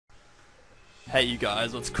Hey you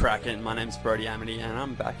guys, what's cracking? My name's Brodie-Amity and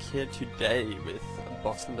I'm back here today with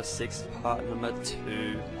box number 6, part number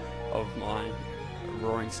 2 of my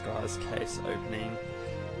Roaring Skies case opening.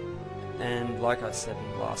 And like I said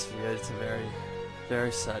in the last video, it's a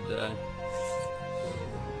very sad day.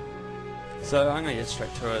 So I'm going to get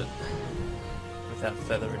straight to it without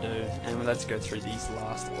further ado, and let's go through these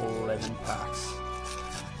last 11 packs.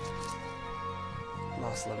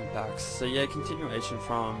 So yeah, continuation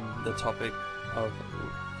from the topic of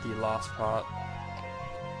the last part.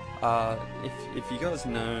 If you guys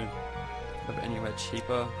know of anywhere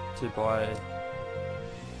cheaper to buy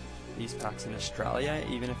these packs in Australia,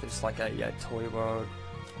 even if it's like a Toy World,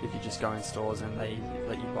 if you just go in stores and they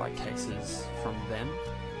let you buy cases from them,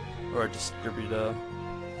 or a distributor,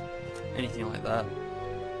 anything like that,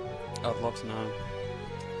 I'd love to know.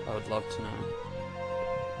 I would love to know.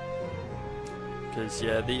 Because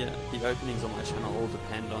yeah, the openings on my channel all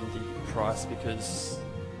depend on the price, because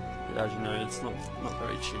as you know, it's not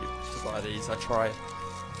very cheap to buy these. I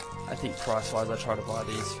think price wise I try to buy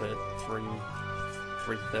these for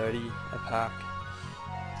 $3.30 a pack,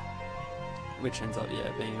 which ends up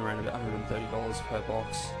being around about $130 per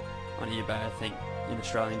box. On eBay I think in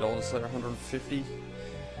Australian dollars they're $150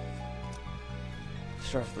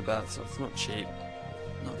 straight off the bat, so it's not cheap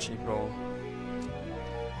at all.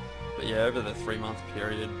 But yeah, over the 3-month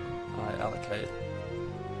period, I allocate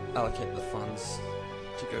the funds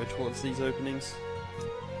to go towards these openings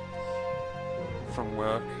from my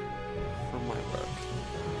work.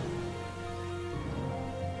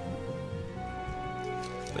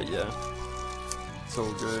 But yeah, it's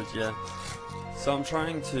all good. Yeah. So I'm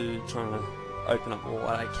trying to open up all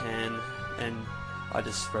that I can, and I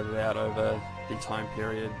just spread it out over the time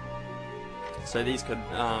period. So these could,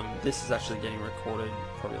 this is actually getting recorded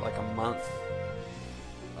probably like a month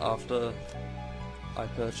after I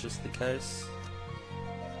purchased the case.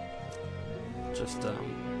 Just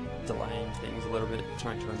delaying things a little bit,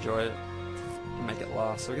 trying to enjoy it and make it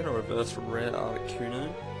last. So we get a reverse rare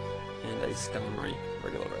Articuno and a Skarmory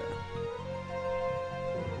regular rare.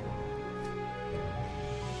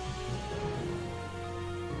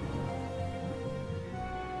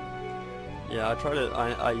 Yeah, I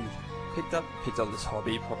picked up this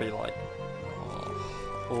hobby probably like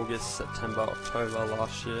August, September, October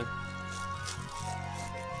last year.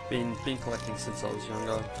 Been collecting since I was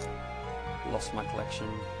younger. Lost my collection.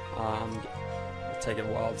 I've taken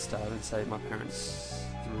a wild stab and saved my parents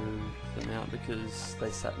threw them out because they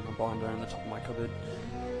sat in a binder in the top of my cupboard,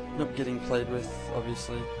 not getting played with,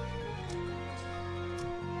 obviously.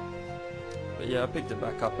 But yeah, I picked it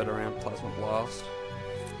back up at around Plasma Blast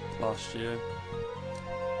last year.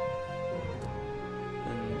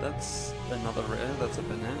 And that's another rare, that's a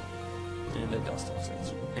Banette, and a Dustox,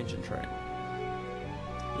 it's Ancient Trade.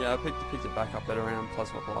 Yeah, I picked it back up at around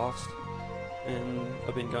Plasma Blast, and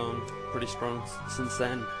I've been going pretty strong since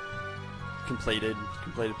then. Completed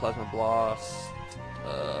Plasma Blast,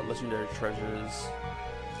 Legendary Treasures,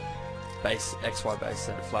 base XY base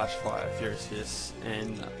set, Flash Fire, Furious Fist,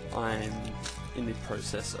 and I'm in the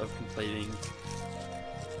process of completing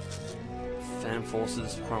Fan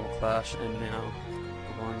Forces, Primal Clash, and now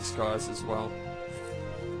Roaring Skies as well,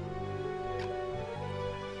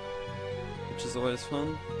 which is always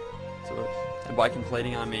fun. So, and by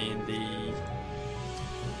completing I mean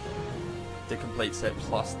the complete set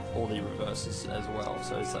plus all the reverses as well.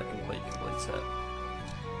 So it's a complete set,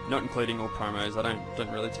 not including all promos. I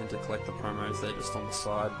don't really tend to collect the promos; they're just on the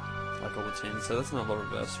side, like all the tins. So that's another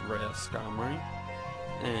reverse rare Skarmory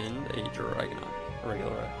and a Dragonite, a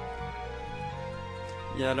regular rare.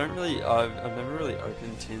 Yeah, I've never really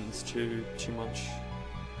opened tins too much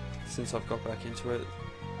since I've got back into it,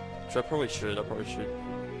 which I probably should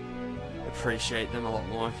appreciate them a lot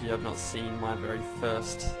more. If you have not seen my very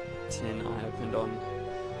first tin I opened on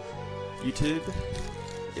YouTube,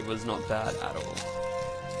 it was not bad at all.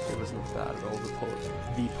 It was not bad at all,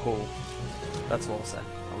 the pull. That's all I'll say.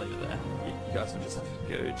 I'll leave it there. You guys will just have to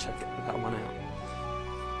go check that one out.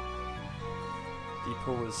 The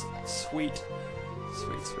pull was sweet.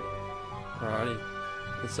 Sweet. Alrighty.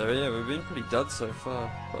 So yeah, we've been pretty dud so far,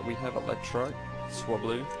 but we have Electrike,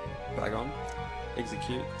 Swablu, Bagon,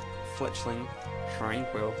 Execute, Fletchling,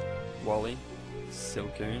 Tranquil, Wally,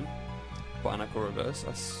 Silcoon, Barnacle Reverse.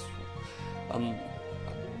 I'm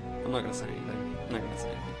not gonna say anything.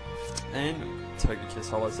 And Togekiss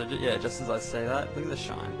Hollow. So yeah, just as I say that, look at the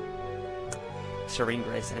shine. Serene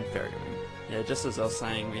Grace and Fairy Ring. Yeah, just as I was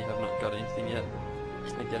saying, we have not got anything yet.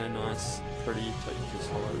 Again, a nice, pretty Togekiss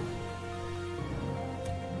Hollow.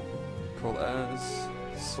 Cool as.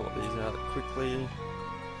 Sort these out quickly.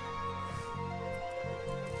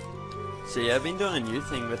 So yeah, I've been doing a new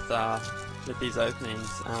thing with these openings.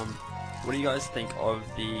 What do you guys think of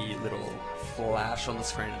the little flash on the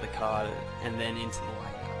screen of the card and then into the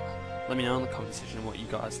layout? Let me know in the comment section what you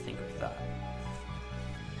guys think of that.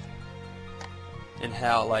 And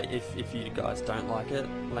how, like, if you guys don't like it,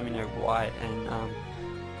 let me know why, and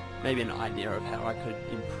maybe an idea of how I could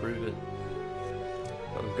improve it.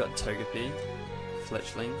 But we've got Togepi,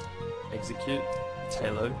 Fletchling, Execute,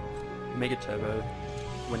 Tailo, Mega Turbo,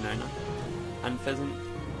 Winona, Unpheasant,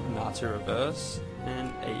 Natu Reverse,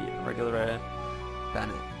 and a regular rare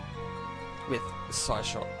Bannet with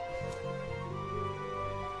Psyshock.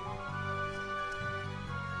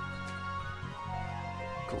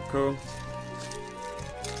 Cool.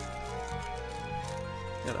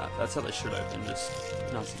 Yeah, that's how they should open, just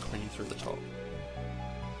nice and clean through the top.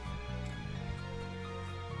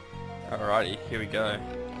 Alrighty, here we go.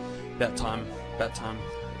 About time.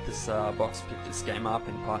 This box picked this game up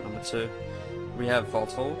in part number 2. We have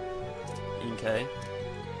Voltol, Inkay,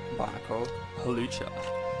 Barnacle, Hawlucha,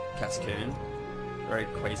 Cascoon,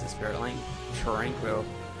 Rayquaza Spirit Link, Tranquil,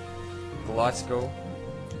 Gliscor,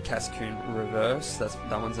 Cascoon Reverse, that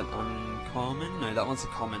one's an uncommon, no that one's a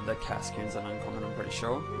common, the Cascoon's an uncommon I'm pretty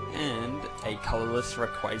sure, and a colourless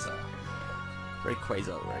Rayquaza,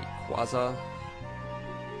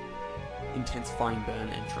 Intensifying Burn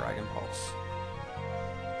and Dragon Pulse.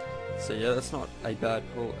 So yeah, that's not a bad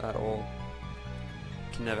pull at all.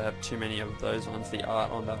 Can never have too many of those ones. The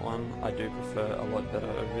art on that one I do prefer a lot better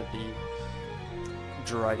over the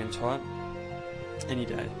Dragon type. Any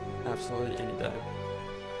day, absolutely any day.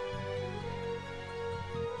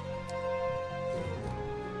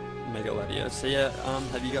 Mega Latios. So yeah,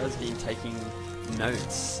 have you guys been taking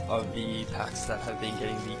notes of the packs that have been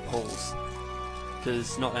getting the pulls?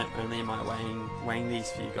 Because not only am I weighing these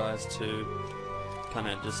for you guys to kind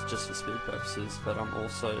of just for speed purposes, but I'm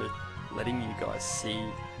also letting you guys see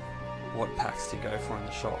what packs to go for in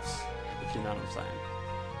the shops, if you know what I'm saying.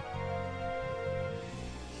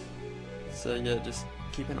 So yeah, just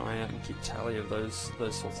keep an eye out and keep tally of those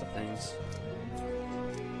sorts of things.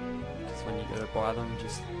 Because when you go to buy them,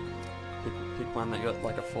 just pick one that got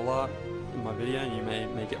like a full art in my video, and you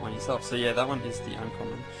may get one yourself. So yeah, that one is the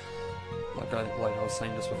uncommon. Like I was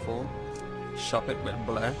saying just before, Shuppet went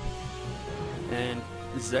black, and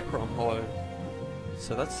Zekrom Hollow.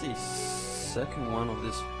 So that's the second one of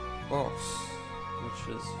this box,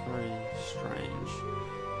 which is very strange.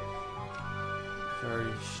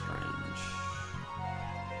 Very strange.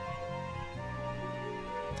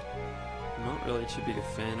 Not really too big a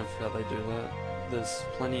fan of how they do that. There's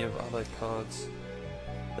plenty of other cards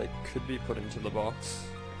that could be put into the box,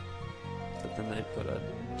 but then they put a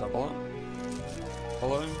double up.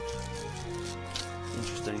 Hollow.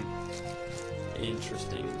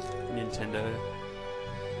 Interesting. Nintendo,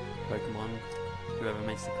 Pokémon, whoever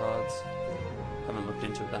makes the cards. Haven't looked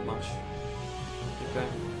into it that much. Okay.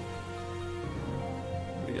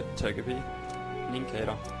 We got Togepi,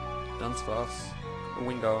 Nincada, Dunsparce,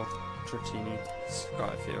 Wingull, Dratini,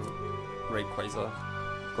 Skyfield, Rayquaza,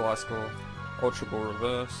 Gliscor, Ultra Ball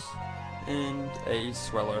Reverse, and a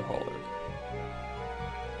Swallow Hollow.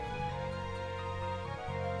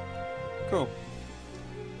 Cool.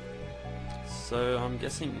 So I'm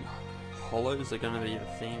guessing hollows are going to be the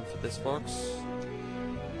theme for this box.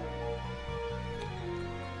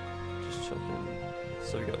 Just checking.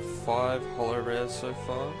 So we got 5 holo rares so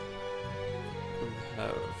far. We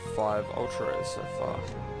have 5 ultra rares so far.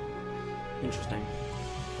 Interesting.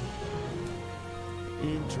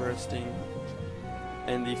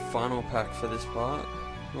 And the final pack for this part.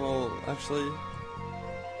 Well, actually,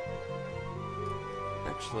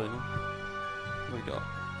 we got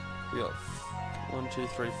 1, 2,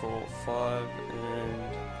 3, 4, 5, and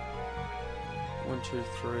 1, 2,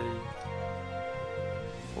 3,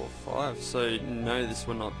 4, 5. So no, this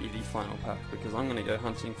will not be the final pack because I'm going to go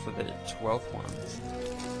hunting for the 12th one.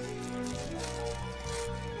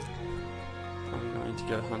 I'm going to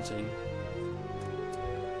go hunting.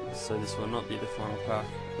 So this will not be the final pack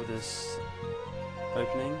for this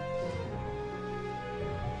opening.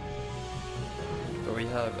 But we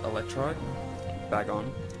have Electrike,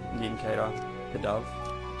 Bagon, Nincada, Pidove,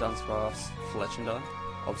 Dunsparce, Fletchender,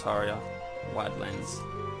 Altaria, Wildlands,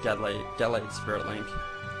 Gallade Spirit Link,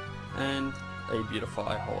 and a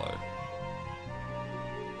Beautify Hollow.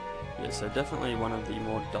 Yeah, so definitely one of the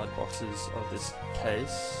more dud boxes of this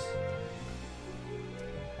case.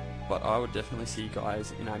 But I would definitely see you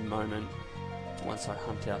guys in a moment once I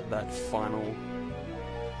hunt out that final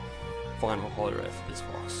hollow rare for this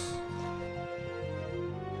box.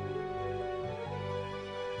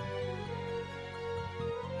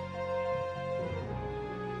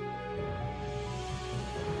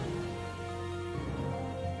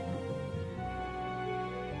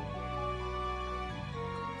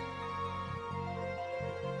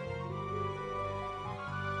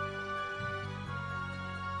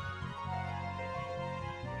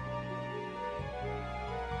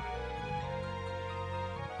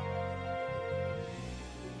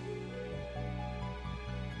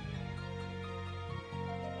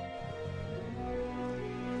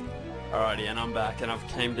 Alrighty, and I'm back, and I've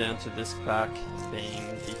came down to this pack being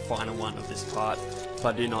the final one of this part. If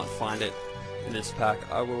I do not find it in this pack,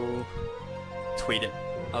 I will tweet it.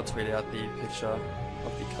 I'll tweet out the picture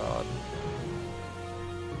of the card.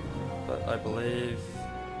 But I believe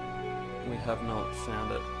we have not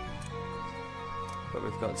found it. But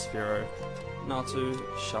we've got Sphero, Natu,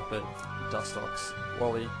 Shuppet, Dustox,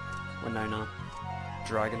 Wally, Winona,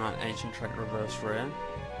 Dragonite, Ancient Trait Reverse Rare,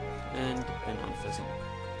 and an Unpheasant.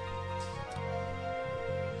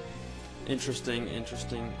 Interesting.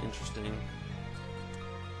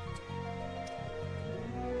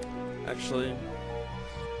 Actually,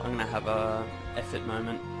 I'm gonna have a effort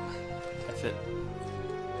moment.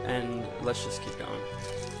 And let's just keep going.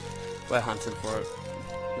 We're hunting for it.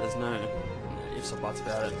 There's no ifs or buts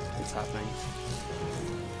about it. It's happening.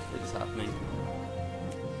 It is happening.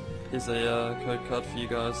 Here's a code card for you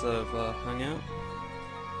guys that have hung out.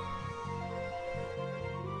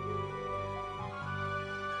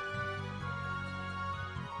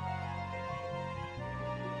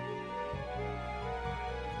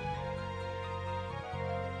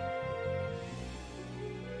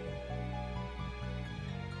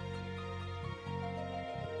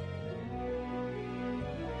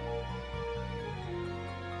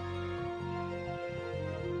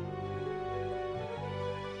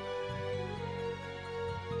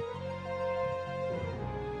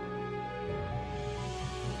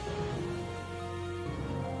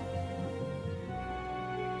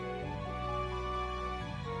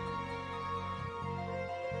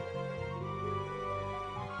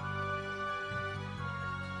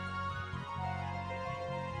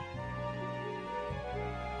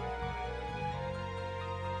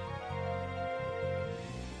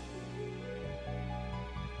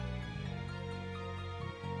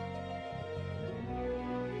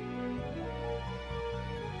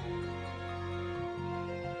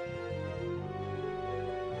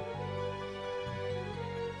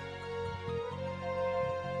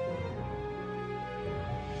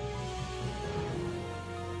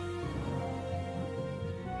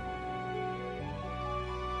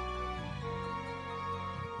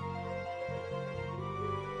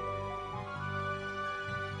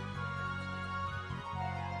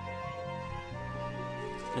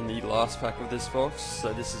 In the last pack of this box,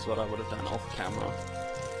 so this is what I would have done off camera.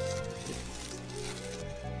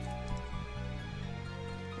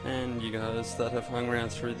 And you guys that have hung around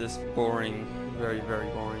through this boring, very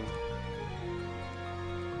boring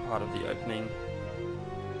part of the opening,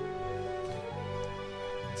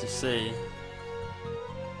 as you see,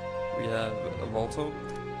 we have a Voltorb,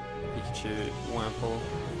 Pikachu, Wurmple,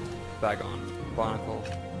 Bagon, Barnacle,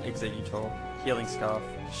 Exeggutor, Healing Scarf,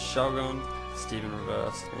 Shogun, Steven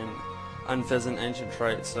Reverse, and Unpheasant Ancient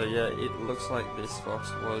Trait. So yeah, it looks like this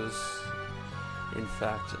box was in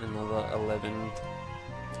fact another 11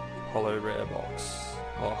 holo rare box,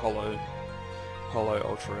 or holo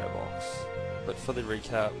ultra rare box. But for the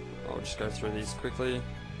recap, I'll just go through these quickly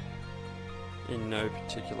in no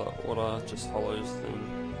particular order, just holos.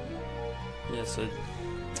 Then yeah, so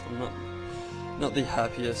I'm not the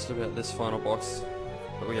happiest about this final box,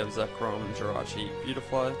 but we have Zekrom, Jirachi,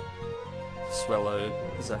 Beautifly, Swellow,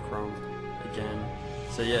 Zekrom again.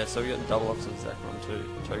 So yeah, so we got double ups of Zekrom too.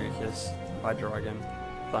 Togekiss, Hydreigon,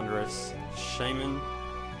 Thundurus, Shaman,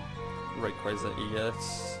 Rayquaza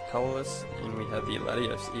EX, Colorless, and we have the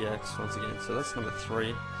Latios EX once again. So that's number 3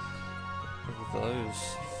 of those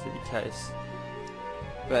for the case.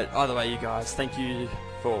 But either way, you guys, thank you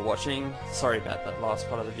for watching. Sorry about that last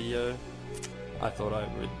part of the video. I thought I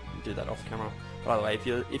would do that off camera. By the way,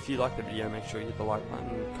 if you like the video, make sure you hit the like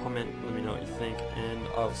button, comment, let me know what you think, and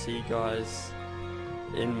I'll see you guys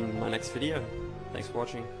in my next video. Thanks for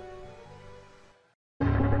watching.